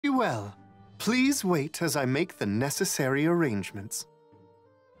Well, please wait as I make the necessary arrangements.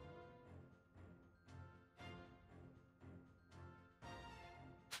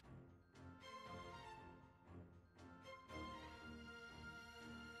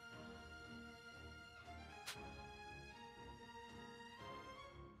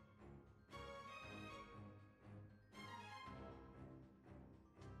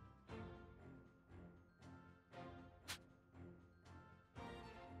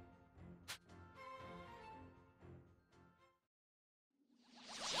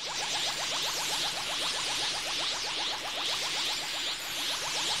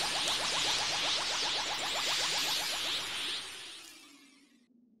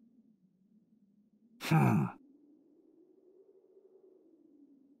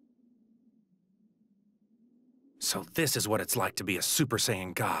 So this is what it's like to be a Super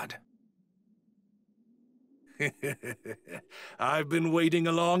Saiyan God. I've been waiting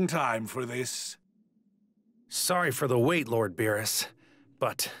a long time for this. Sorry for the wait, Lord Beerus,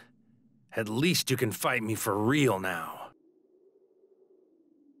 but at least you can fight me for real now.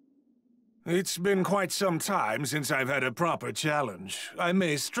 It's been quite some time since I've had a proper challenge. I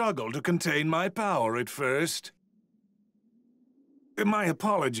may struggle to contain my power at first. My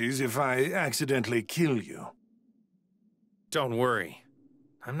apologies if I accidentally kill you. Don't worry.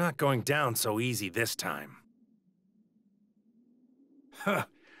 I'm not going down so easy this time. Huh.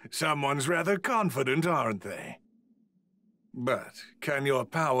 Someone's rather confident, aren't they? But can your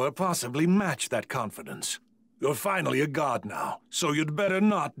power possibly match that confidence? You're finally a god now, so you'd better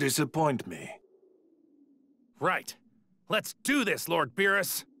not disappoint me. Right. Let's do this, Lord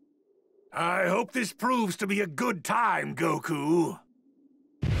Beerus! I hope this proves to be a good time, Goku.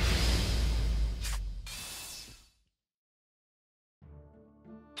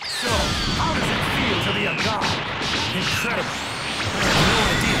 So, how does it feel to be a god? Incredible! I had no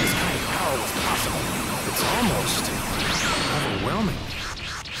idea this kind of power was possible. It's almost overwhelming.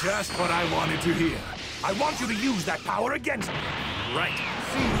 Just what I wanted to hear. I want you to use that power against me. Right.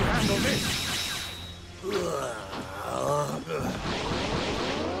 See you handle this.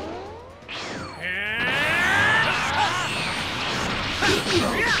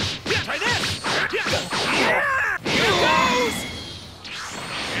 Try this! Here goes!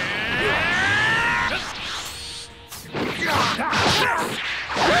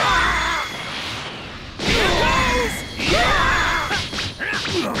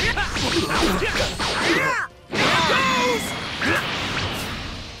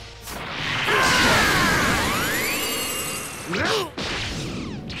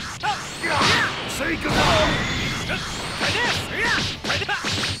 Say goodbye! Try this!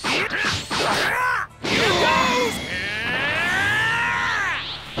 Here goes!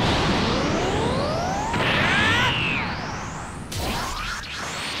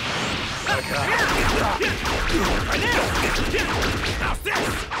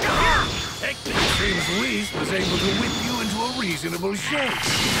 It seems Whis was able to whip you into a reasonable shape.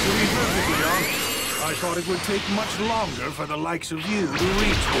 To be perfectly honest, I thought it would take much longer for the likes of you to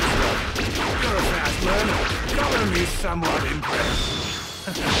reach this level. You're a fast learner. Color me somewhat impressed.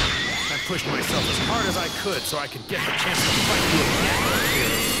 I pushed myself as hard as I could so I could get the chance to fight you again,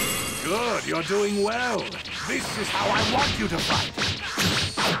 Beerus. Good, you're doing well. This is how I want you to fight.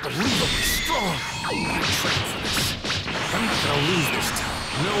 Unbelievably strong. I trained for this. I'm not gonna lose this time.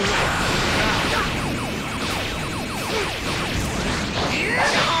 No way.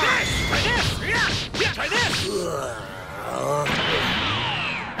 Try this!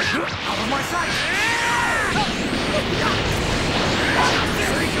 Out of my sight!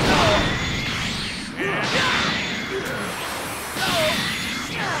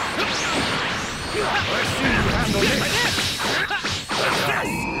 Let's see you handle this!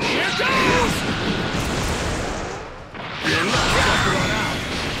 Here goes! Your luck's just run out!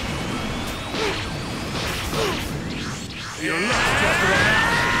 Your luck's just run out!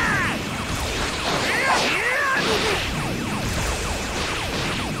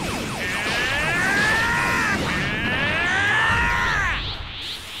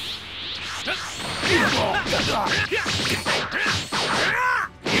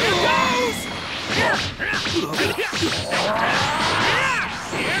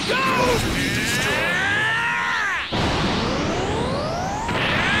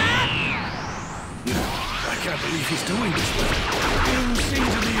 I can't believe he's doing this well. Things seem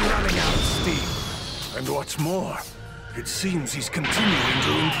to be running out of steam. And what's more, it seems he's continuing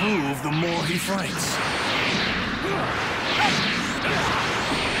to improve the more he fights.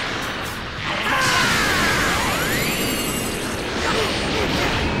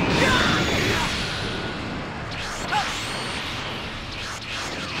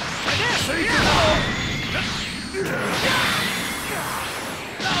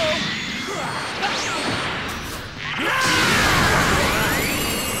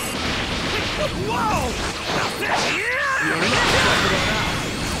 Whoa!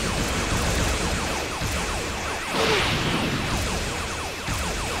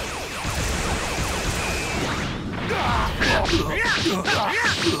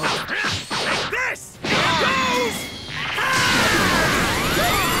 Take this! Here goes!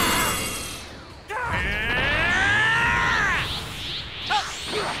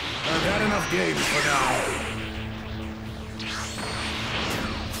 I've had enough games for now.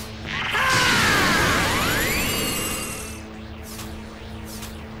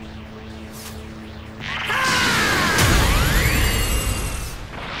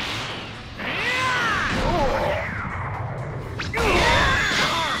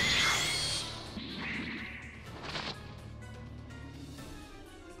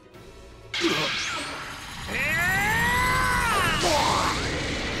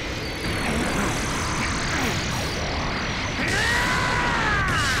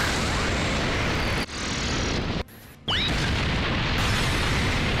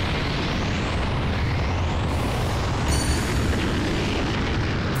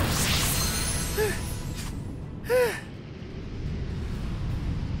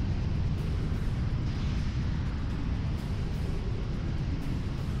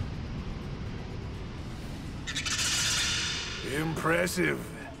 Impressive.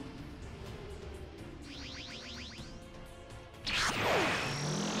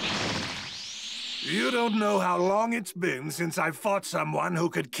 You don't know how long it's been since I fought someone who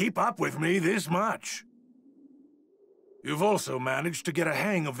could keep up with me this much. You've also managed to get a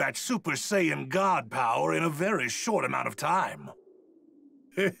hang of that Super Saiyan God power in a very short amount of time.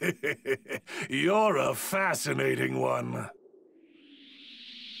 You're a fascinating one.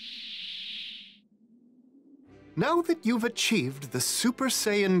 Now that you've achieved the Super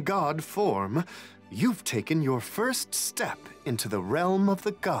Saiyan God form, you've taken your first step into the realm of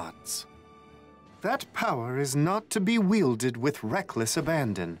the gods. That power is not to be wielded with reckless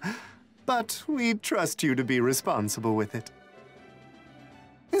abandon, but we trust you to be responsible with it.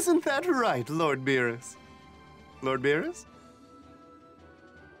 Isn't that right, Lord Beerus? Lord Beerus?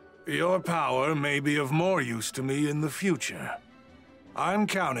 Your power may be of more use to me in the future. I'm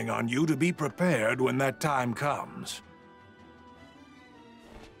counting on you to be prepared when that time comes.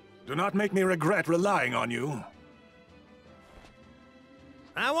 Do not make me regret relying on you.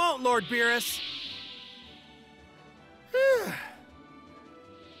 I won't, Lord Beerus.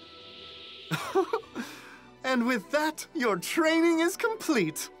 And with that, your training is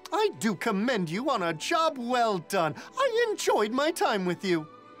complete. I do commend you on a job well done. I enjoyed my time with you.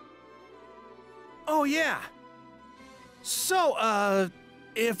 Oh, yeah. So,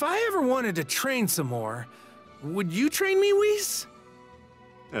 if I ever wanted to train some more, would you train me, Whis?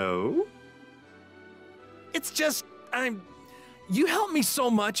 Oh? It's just, you helped me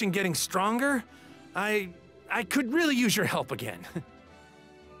so much in getting stronger. I could really use your help again.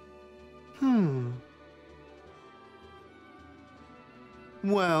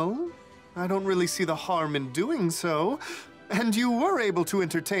 Well, I don't really see the harm in doing so. And you were able to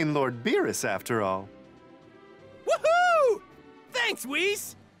entertain Lord Beerus after all. Woohoo! Thanks,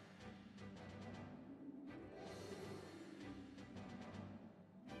 Whis!